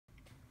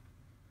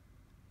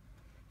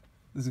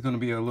This is going to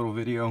be a little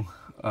video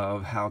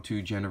of how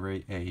to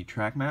generate a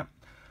track map.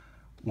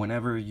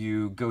 Whenever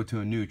you go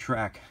to a new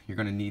track, you're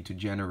going to need to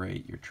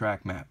generate your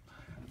track map.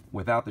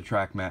 Without the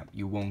track map,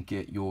 you won't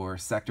get your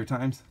sector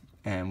times,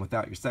 and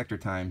without your sector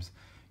times,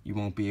 you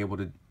won't be able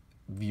to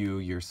view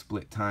your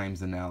split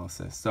times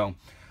analysis. So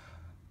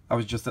I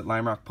was just at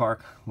Lime Rock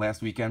Park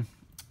last weekend.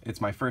 It's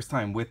my first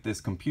time with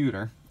this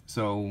computer,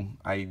 so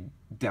I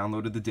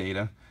downloaded the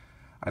data.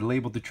 I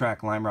labeled the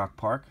track Lime Rock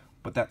Park,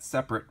 but that's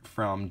separate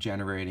from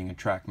generating a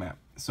track map.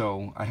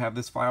 So I have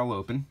this file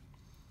open.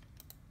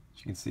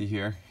 As you can see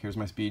here, here's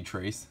my speed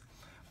trace.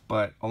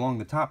 But along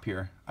the top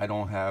here, I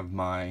don't have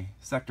my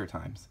sector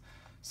times.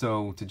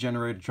 So to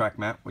generate a track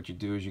map, what you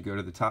do is you go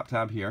to the top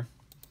tab here,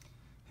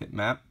 hit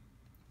Map,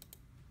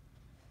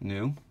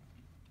 New.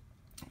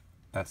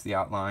 That's the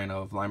outline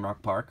of Lime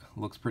Rock Park.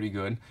 Looks pretty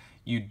good.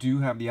 You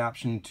do have the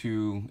option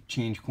to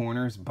change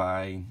corners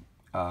by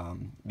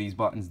these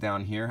buttons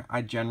down here.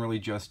 I generally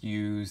just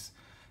use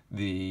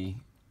the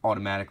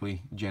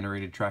automatically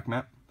generated track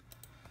map.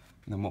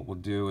 And then what we'll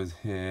do is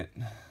hit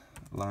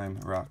Lime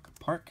Rock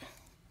Park.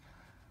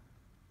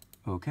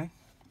 Okay.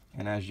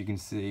 And as you can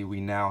see, we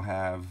now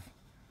have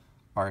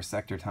our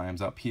sector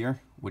times up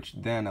here, which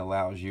then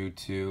allows you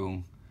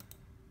to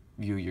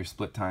view your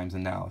split times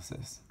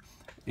analysis.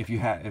 If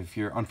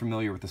you're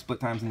unfamiliar with the split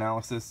times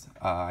analysis,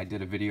 I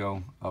did a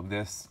video of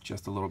this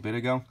just a little bit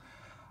ago,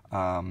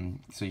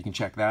 so you can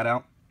check that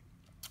out.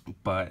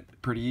 But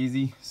pretty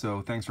easy.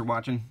 So thanks for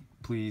watching.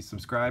 Please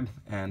subscribe,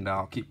 and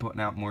I'll keep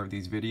putting out more of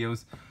these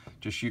videos.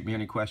 Just shoot me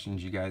any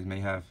questions you guys may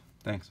have.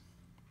 Thanks.